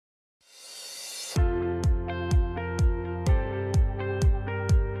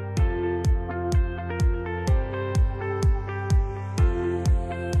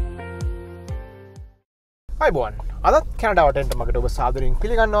අයිබෝන් අදත් කැනඩාවට මකට ඔබ සාදරින්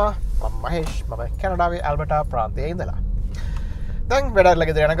පිළිගන්නවා මම මහේෂ් මම කැනඩාවේ ඇල්බර්ටා ප්‍රාන්තයේ ඉඳලා දැන් වැඩ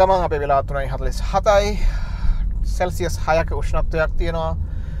යන ගමන් අපේ වෙලා 3:47යි සෙල්සියස් 6ක උෂ්ණත්වයක් තියෙනවා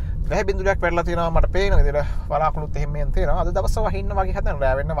වැහි බිඳුවක් වැටලා තියෙනවා මට පේන විදිහට බලාකුළුත් එහෙම තියෙනවා අද දවස් වහින්න වගේ හදන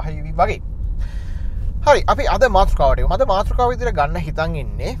රැ වෙන්න වහි වගේ හරි අපි අද මාතෘකාව විදිහට ගන්න හිතන්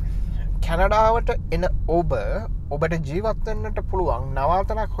ඉන්නේ කැනඩාවට එන ඔබට ජීවත් වෙන්නට පුළුවන්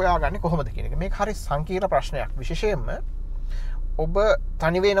නවාතනක් හොයාගන්නේ කොහොමද කියන එක. මේක හරි සංකීර්ණ ප්‍රශ්නයක්. විශේෂයෙන්ම ඔබ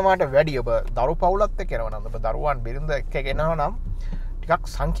තනි වෙනවාට වැඩි ඔබ දරු පවුලත් එක්ක යනවා නම් ඔබ දරුවන් බිරිඳ එක්ක ගෙනනවා නම් ටිකක්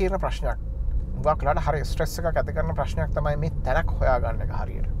සංකීර්ණ ප්‍රශ්නයක්. උගක් ලාට හරි ස්ට්‍රෙස් එකක් ඇති කරන ප්‍රශ්නයක් තමයි මේ තැනක් හොයාගන්න එක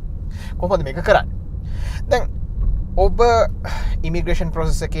හරියට. කොහොමද මේක කරන්නේ? දැන් ඔබ ඉමිග්‍රේෂන්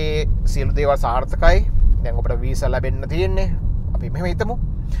ප්‍රොසෙස් එකේ සියලු දේවල් සාර්ථකයි. දැන් ඔබට වීසා ලැබෙන්න තියෙන්නේ. අපි මෙහෙම හිතමු.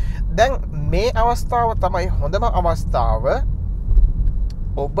 දැන් මේ අවස්ථාව තමයි හොඳම අවස්ථාව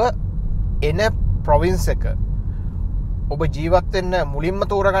ඔබ එන ප්‍රොවින්ස් එක ඔබ ජීවත් වෙන්න මුලින්ම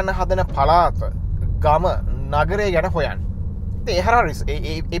තෝරගන්න හදන පළාත ගම නගරය ගැන හොයන්න. ඒ හරහා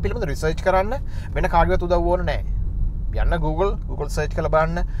ඒ පිළිබඳ රිසර්ච් කරන්න වෙන කාගේවත් උදව් ඕන නැහැ. යන්න Google search කරලා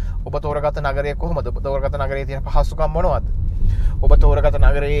බලන්න ඔබ තෝරගත නගරය කොහොමද? ඔබ තෝරගත නගරයේ තියෙන පහසුකම් මොනවද? ඔබ තෝරගත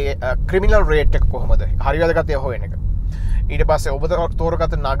නගරයේ ක්‍රිමිනල් රේට් එක කොහොමද? හරි වැදගත් ඒ හොයන එක. ඊට පස්සේ ඔබ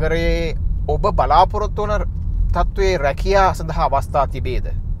තෝරගත නගරයේ ඔබ බලාපොරොත්තු වන තත්ත්වයේ රැකියා සඳහා අවස්ථා තිබේද?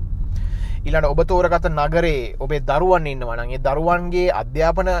 ඊළඟ ඔබ තෝරගත නගරේ ඔබේ දරුවන් ඉන්නවා නම් ඒ දරුවන්ගේ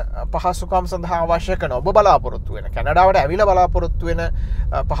අධ්‍යාපන පහසුකම් සඳහා අවශ්‍ය කරන ඔබ බලාපොරොත්තු වෙන කැනඩාවට ඇවිල්ලා බලාපොරොත්තු වෙන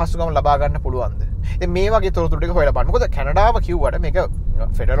පහසුකම් ලබා ගන්න පුළුවන්ද? ඉතින් මේ වගේ තොරතුරු ටික හොයලා බලන්න. මොකද කැනඩාව කිව්වට මේක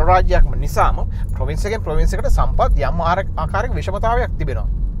ෆෙඩරල් රාජ්‍යයක් නිසාම ප්‍රොවින්ස් එකෙන් ප්‍රොවින්ස් එකට සම්පත් යම් ආකාරයක විෂමතාවයක් තිබෙනවා.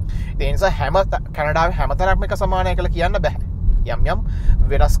 ඒ නිසා හැම කැනඩාවේ හැමතැනක්ම එක සමානයි කියලා කියන්න බෑ. යම්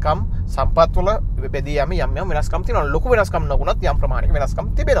වෙනස්කම් සම්පත් වල බෙදී යම් වෙනස්කම් තියෙනවා. ලොකු වෙනස්කම් නොවුනත් යම් ප්‍රමාණයක වෙනස්කම්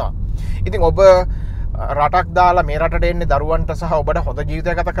තිබෙනවා. ඉතින් ඔබ රටක් දාලා මේ රටට එන්නේ දරුවන්ට සහ ඔබට හොඳ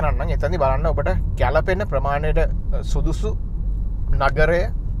ජීවිතයක් ගත කරන්න නම් එතනදි බලන්න ඔබට ගැළපෙන ප්‍රමාණයට සුදුසු නගරය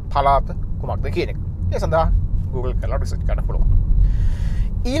පළාත කුමක්ද කියන එක. ඒ සඳහා Google කරලා රිසර්ච් කරන්න පුළුවන්.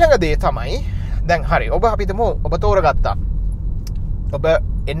 ඊළඟ දේ තමයි දැන් හරි ඔබ අපි හිතමු ඔබ තෝරගත්තා. ඔබ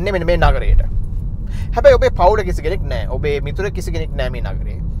එන්නේ මෙන්න මේ නගරයට. හැබැයි ඔබේ පවුල කිසි කෙනෙක් නැහැ. ඔබේ මිතුරෙක් කිසි කෙනෙක් නැහැ මේ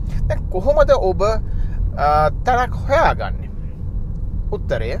නගරේ. දැන් කොහොමද ඔබ තැනක් හොයාගන්නේ?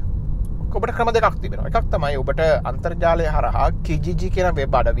 උත්තරය ඔබට ක්‍රම දෙකක් තිබෙනවා. එකක් තමයි ඔබට අන්තර්ජාලය හරහා Kijiji කියන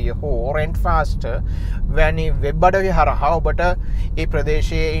වෙබ් අඩවිය හෝ Rent Faster වැනි වෙබ් අඩවිය හරහා ඔබට ඒ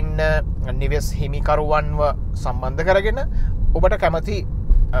ප්‍රදේශයේ ඉන්න නිවෙස් හිමිකරුවන්ව සම්බන්ධ කරගෙන ඔබට කැමති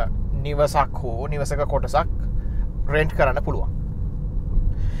නිවසක් හෝ නිවසක කොටසක් රෙන්ට් කරන්න පුළුවන්.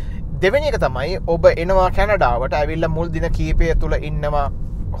 දෙවෙනි එක තමයි ඔබ එනවා කැනඩාවට ඇවිල්ලා මුල් දින කීපය තුළ ඉන්නවා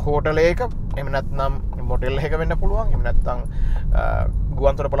හෝටලයක එහෙම නැත්නම් මොටෙල් එකක වෙන්න පුළුවන්. එහෙම නැත්නම්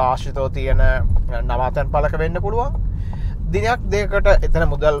ගුවන්තොටුපළ ආශ්‍රිතව තියෙන නවාතැන් පළක වෙන්න පුළුවන්. දිනයක් දෙකකට එතන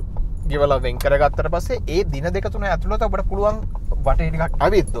මුදල් ගෙවලා වෙන් කරගත්තට පස්සේ ඒ දින දෙක තුන ඇතුළත ඔබට පුළුවන් වටේ ටිකක්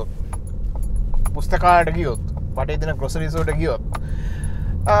අවිද්දොත් පුස්තකාලයට ගියොත් වටේ දින ග්‍රොසරිස් වලට ගියොත්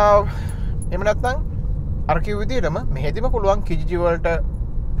එහෙම නැත්නම් අර කිව් විදිහටම මෙහෙදිම පුළුවන් Kijiji වලට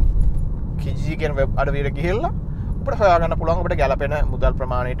Kijiji කියන වෙබ් අඩවියට ගිහිල්ලා ඔබට හොයාගන්න පුළුවන් ඔබට ගැලපෙන මුදල්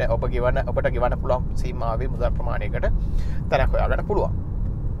ප්‍රමාණයට ඔබට ගෙවන්න පුළුවන් සීමාවේ මුදල් ප්‍රමාණයකට තැනක් හොයාගන්න පුළුවන්.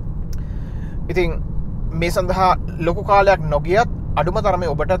 ඉතින් මේ සඳහා ලොකු කාලයක් නොගියත් අඩුම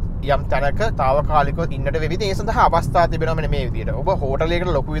තරමේ ඔබට යම් තැනක තාවකාලිකව ඉන්නට වෙවි. ඒ සඳහා අවස්ථා තිබෙනවා මෙන්න මේ විදිහට. ඔබ හෝටලයකට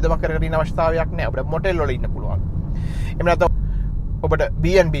ලොකු වියදමක් කරගෙන ඉන්න අවශ්‍යතාවයක් නැහැ. ඔබට මොටෙල් වල ඉන්න පුළුවන්. එහෙම නැත්නම් ඔබට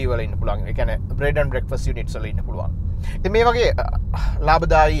B&B වල ඉන්න පුළුවන්. ඒ කියන්නේ bread and breakfast units වල ඉන්න පුළුවන්. ඉතින් මේ වගේ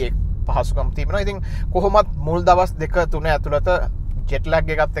ලාභදායී පහසුකම් තිබෙනවා. ඉතින් කොහොමත් මුල් දවස් 2-3 ඇතුළත ජෙට් ලැග්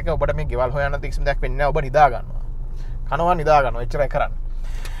එකත් එක්ක ඔබට මේ ගෙවල් හොයන්න කිසිම දෙයක් වෙන්නේ නැහැ. ඔබ නිදා ගන්නවා. කනවා නිදා ගන්නවා. එච්චරයි කරන්නේ.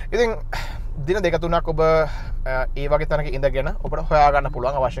 ඉතින් දින 2-3ක් ඔබ ඒ වගේ තැනක ඉඳගෙන ඔබට හොයාගන්න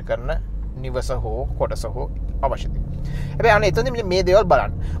පුළුවන් අවශ්‍ය කරන නිවස හෝ කොටස හෝ අවශ්‍ය දේ. හැබැයි අනේ එතනදී මේ දේවල්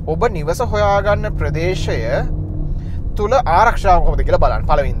බලන්න. ඔබ නිවස හොයාගන්න ප්‍රදේශය තුල ආරක්ෂාව කොහොමද කියලා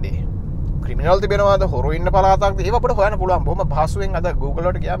බලන්න පළවෙනි දේ. ක්‍රිමිනල් තිබෙනවාද හොරු ඉන්න පළාතක්ද ඒව අපිට හොයන්න පුළුවන්. බොහොම පහසුවෙන් අද Google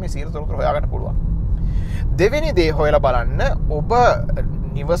වලට ගියාම මේ සියලු තොරතුරු හොයාගන්න පුළුවන්. දෙවෙනි දේ හොයලා බලන්න ඔබ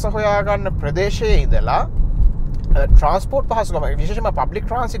නිවස හොයාගන්න ප්‍රදේශයේ ඉඳලා ට්‍රාන්ස්පෝර්ට් පහසුකම විශේෂයෙන්ම පබ්ලික්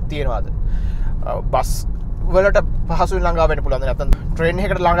ට්‍රාන්සිට් තියෙනවාද? බස් වලට පහසුවෙන් ළඟා වෙන්න පුළුවන්ද? නැත්නම් ට්‍රේන්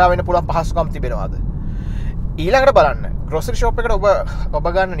එකකට ළඟා වෙන්න පුළුවන් පහසුකම් තිබෙනවාද? ඊළඟට බලන්න ග්‍රොසරි ෂොප් එකකට ඔබ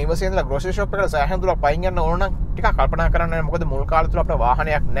ගන්න නිවසේ ඉඳලා ග්‍රොසරි ෂොප් එකට සෑහෙන දුරක් පයින් යන්න ඕන නම් ටිකක් කල්පනා කරන්න ඕනේ. මොකද මුල් කාලේ තුල අපිට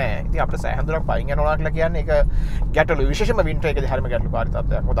වාහනයක් නැහැ. ඉතින් අපිට සෑහෙන දුරක් පයින් යන්න ඕන කියලා කියන්නේ ඒක ගැටලු. විශේෂයෙන්ම වින්ටර් එකේදී හරිම ගැටලුකාරී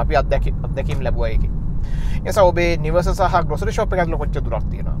තත්ත්වයක්. මොකද අපි අත්දැකීම් ලැබුවා ඒකේ. ඒ නිසා ඔබේ නිවස සහ ග්‍රොසරි ෂොප් එක ඇතුළේ කොච්චර දුරක්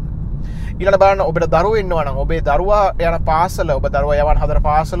තියෙනවද? ඊළඟ බලන්න ඔබට දරුවෝ ඉන්නවා නම් ඔබේ දරුවා යන පාසල ඔබ දරුවා යවන හදන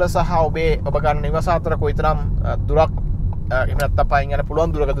පාසල සහ ඔබ ගන්න නිවස අතර කොයිතරම් දුරක් එහෙම නැත්නම් පයින් යන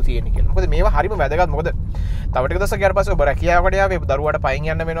පුළුවන් දුරකද තියෙන්නේ කියලා. මොකද මේවා හරිම වැදගත්. මොකද තව ටික දවසක් ගියාට පස්සේ ඔබ රැකියාවකට යාවේ දරුවාට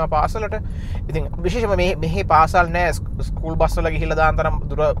පයින් යන්න වෙනවා පාසලට. ඉතින් විශේෂයෙන්ම මෙහි පාසල් නැහැ ස්කූල් බස් වල ගිහිල්ලා දාන තරම්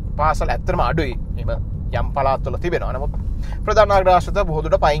දුර පාසල් ඇත්තටම අඩුයි. එහෙම යම් පළාත්වල තිබෙනවා. නමුත් ප්‍රධාන නගර ආශ්‍රිත බොහෝ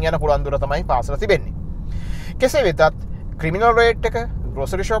දුරට පයින් යන පුළුවන් දුර තමයි පාසල තිබෙන්නේ. කෙසේ වෙතත් ක්‍රිමිනල් රේට් එක,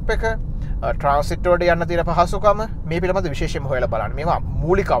 ග්‍රොසරි ෂොප් එක, ට්‍රාන්සිට් වලට යන්න තියෙන පහසුකම මේ පිළිබඳ විශේෂයෙන්ම හොයලා බලන්න. මේවා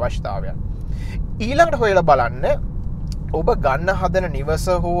මූලික අවශ්‍යතාවයන්. ඊළඟට හොයලා බලන්න ඔබ ගන්න හදන නිවස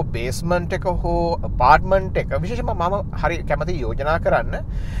හෝ බේස්මන්ට් එක හෝ අපාර්ට්මන්ට් එක විශේෂයෙන්ම මම හරි කැමති යෝජනා කරන්න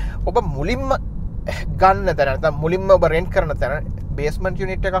ඔබ මුලින්ම ගන්න තැන නැත්නම් මුලින්ම ඔබ රෙන්ට් කරන තැන බේස්මන්ට්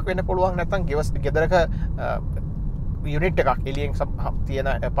යුනිට් එකක් වෙන්න පුළුවන් නැත්නම් ගෙදරක යුනිට් එකක් එළියෙන් තියෙන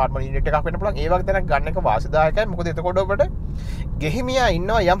අපාර්ට්මන්ට් යුනිට් එකක් වෙන්න පුළුවන්. ඒ වගේ තැනක් ගන්න එක වාසිදායකයි. මොකද එතකොට ඔබට ගෙහිමියා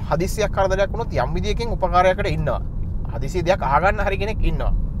ඉන්නවා යම් හදිසියක් කරදරයක් වුණොත් යම් විදියකින් උපකාරයකට ඉන්නවා. හදිසි දෙයක් අහගන්න හරි කෙනෙක්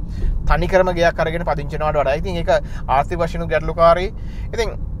ඉන්නවා. තනිකරම ගයක් අරගෙන පදිංචිනවට වඩා ඉතින් ඒක ආර්ථික වශයෙන් ගැටලුකාරී.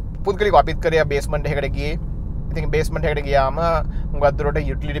 ඉතින් පුද්ගලිකව අපිත් කරේ බේස්මන්ට් එකකට ගියේ. ඉතින් බේස්මන්ට් එකට ගියාම හුඟක් දුරට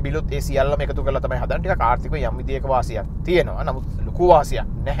යුටිලිටි බිලුත් ඒ සියල්ලම එකතු කරලා තමයි හදන්නේ. ටිකක් ආර්ථිකව යම් විදියක වාසියක් තියෙනවා. නමුත් ලොකු වාසියක්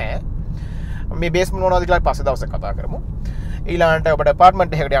නැහැ. මේ බේස්මන්ට් මොනවද කියලා පස්සේ දවසක් කතා කරමු. ඊළඟට ඔබට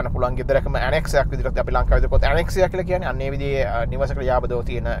අපාර්ට්මන්ට් එකකට යන්න පුළුවන්. ගෙදරකම ඇනෙක්ස් එකක් විදිහට අපි ලංකාවේ දාපුවොත් ඇනෙක්ස් එක කියලා කියන්නේ අන්න ඒ විදිහේ නිවසකට යාබදව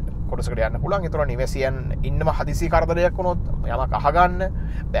තියෙන කොටසකට යන්න පුළුවන්. ඒතර නිවසියන් ඉන්නම හදිසි කරදරයක් වුණොත් යමක් අහගන්න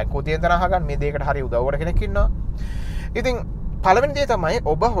බැංකුව තියෙන තැන අහගන්න මේ දෙයකට හරිය උදව්වට කෙනෙක් ඉන්නවා. ඉතින් පළවෙනි දේ තමයි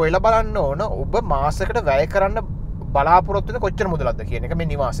ඔබ හොයලා බලන්න ඕන ඔබ මාසයකට වැය කරන්න බලාපොරොත්තු වෙන කොච්චර මුදලක්ද කියන එක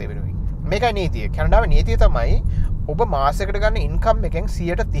මේ නිවාසය වෙනුවෙන්. මේකයි නීතිය. කැනඩාවේ නීතිය තමයි ඔබ මාසයකට ගන්න ඉන්කම් එකෙන්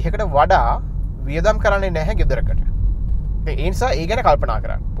 130කට වඩා වියදම් කරන්නේ නැහැ ගෙදරකට. ඒ නිසා ඒ ගැන කල්පනා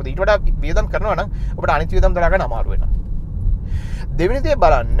කරන්න. මොකද ඊට වඩා වියදම් කරනවා නම් ඔබට අනිත් වියදම් දරා ගන්න අමාරු වෙනවා. දෙවෙනි දේ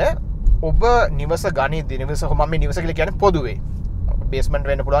බලන්න ඔබ නිවස ගනිද්දී නිවස මම මේ නිවස කියලා කියන්නේ පොදුවේ. බේස්මන්ට්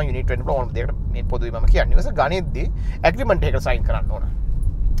වෙන්න පුළුවන් යුනිට් වෙන්න පුළුවන් ඕන දෙයකට මේ පොදුවේ මම කියන්නේ නිවස ගනිද්දී ඇග්‍රීමන්ට් එකකට සයින් කරන්න ඕන.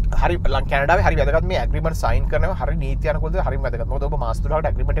 හරි කැනඩාවේ හරි වැදගත් මේ ඇග්‍රීමන්ට් සයින් කරනවා හරි නීති අනුකූලව හරිම වැදගත්. මොකද ඔබ මාස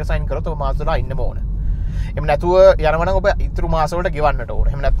 3කට ඇග්‍රීමන්ට් එක සයින් කරොත් ඔබ මාස 3 ඉන්නම ඕන. එහෙම නැතුව යනවා නම් ඔබ ඉතුරු මාස වලට ගෙවන්නට ඕන.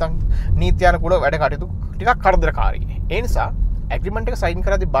 එහෙම නැත්නම් නීති අනුකූලව වැඩ කටයුතු ටිකක් කරදරකාරී. ඒ නිසා ඇග්‍රීමන්ට් එක සයින්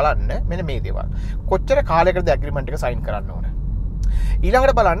කරද්දී බලන්න මෙන්න මේ දේවල්. කොච්චර කාලයකටද ඇග්‍රීමන්ට් එක සයින් කරන්න ඕන?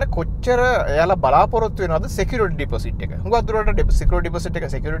 ඊළඟට බලන්න කොච්චර එයාලා බලාපොරොත්තු වෙනවද සිකියුරිටි ඩිපොසිට් එක. හුඟක් දුරට සිකියුරිටි ඩිපොසිට් එක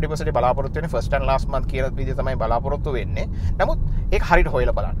සිකියුරිටි ඩිපොසිට් එක බලාපොරොත්තු වෙන්නේ ෆස්ට් ඇන්ඩ් ලාස්ට් මන්ත් කියන විදිහ තමයි බලාපොරොත්තු වෙන්නේ. නමුත් ඒක හරියට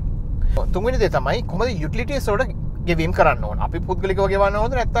හොයලා බලන්න. තුන්වෙනි දේ තමයි කොහොමද යුටිලිටිස් වලට ගෙවීම් කරන්න ඕන. අපි පුද්ගලිකව ගෙවන්න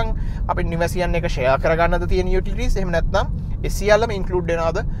ඕනද නැත්නම් අපි නිවසියන් එක ෂෙයා කරගන්නද තියෙන යුටිලිටිස් එහෙම නැත්නම් ඒ සියල්ලම ඉන්ක්ලූඩ්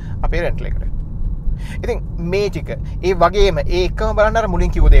වෙනවද අපේ රෙන්ටල් එකට. ඉතින් මේ ටික ඒ වගේම ඒ එකම බලන්න අර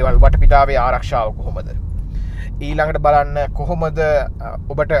මුලින් කිව්ව දේවල් වටපිටාවේ ආරක්ෂාව කොහොමද? ඊළඟට බලන්න කොහොමද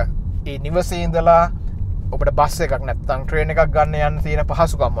ඔබට ඒ නිවසේ ඉඳලා ඔබට බස් එකක් නැත්නම් ට්‍රේන් එකක් ගන්න යන්න තියෙන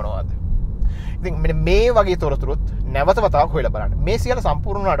පහසුකම් මොනවද? ඉතින් මෙන්න මේ වගේ තොරතුරුත් නැවත වතාවක් හොයලා බලන්න. මේ සියල්ල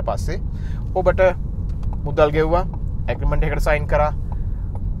සම්පූර්ණ වුණාට පස්සේ ඔබට මුදල් ගෙව්වා, ඇග්‍රීමන්ට් එකකට සයින් කරා.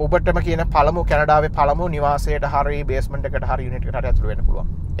 ඔබටම කියන පළමු කැනඩාවේ පළමු නිවාසයට හරි බේස්මන්ට් එකට හරි යුනිට් එකට හරි ඇතුළු වෙන්න පුළුවන්.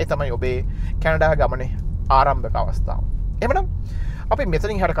 ඒ තමයි ඔබේ කැනඩා ගමනේ ආරම්භක අවස්ථාව. එහෙනම් අපි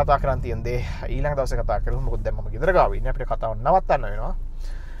මෙතනින් හරියට කතා කරන් තියෙන දේ ඊළඟ දවසේ කතා කරමු. මොකද දැන් මම ගෙදර ගාව ඉන්නේ. අපිට කතාව නවත්තන්න වෙනවා.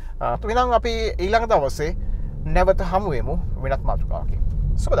 එහෙනම් අපි ඊළඟ දවසේ නැවත හමු වෙමු වෙනත් මාතෘකාවකින්.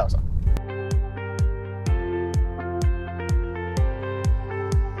 සුබ දවසක්.